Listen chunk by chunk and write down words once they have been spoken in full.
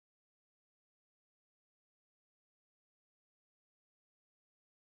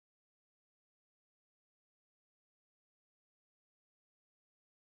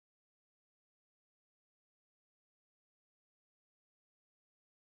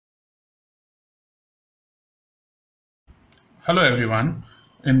Hello everyone.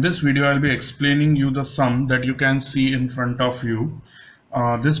 In this video I'll be explaining you the sum that you can see in front of you.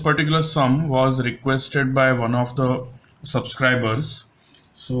 This particular sum was requested by one of the subscribers.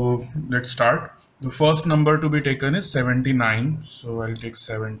 So let's start. The first number to be taken is 79. So I'll take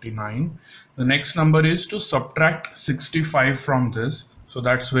 79. The next number is to subtract 65 from this. So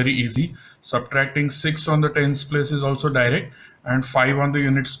that's very easy. Subtracting 6 on the tens place is also direct, and 5 on the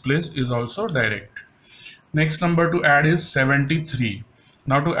units place is also direct. Next number to add is 73.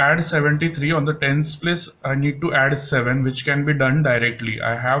 Now to add 73 on the tens place, I need to add 7, which can be done directly.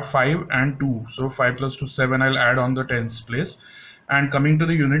 I have 5 and 2. So 5 plus 2, 7 I'll add on the tens place. And coming to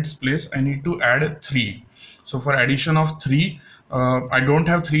the units place, I need to add 3. So for addition of 3, I don't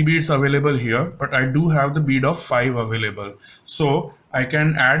have 3 beads available here, but I do have the bead of 5 available. So I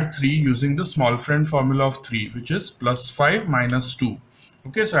can add 3 using the small friend formula of 3, which is plus 5 minus 2.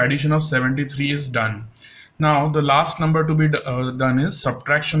 Okay, so addition of 73 is done. Now the last number to be done is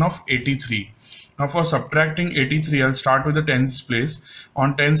subtraction of 83. Now for subtracting 83, I'll start with the tens place.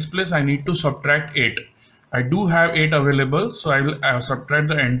 On tens place, I need to subtract 8. I do have 8 available, so I will subtract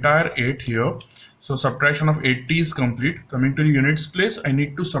the entire 8 here. So subtraction of 80 is complete. Coming to the units place, I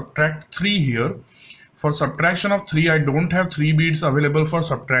need to subtract 3 here. For subtraction of 3, I don't have 3 beads available for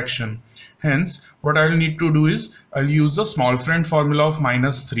subtraction. Hence, what I'll need to do is, I'll use the small friend formula of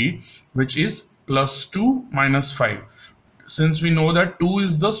minus 3, which is plus 2 minus 5. Since we know that 2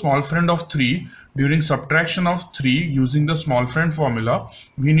 is the small friend of 3, during subtraction of 3 using the small friend formula,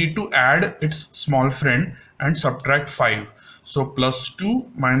 we need to add its small friend and subtract 5. So plus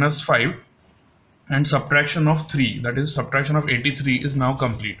 2 minus 5 and subtraction of 3, that is subtraction of 83, is now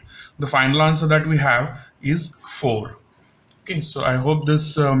complete. The final answer that we have is 4. Okay, so I hope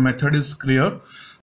this method is clear.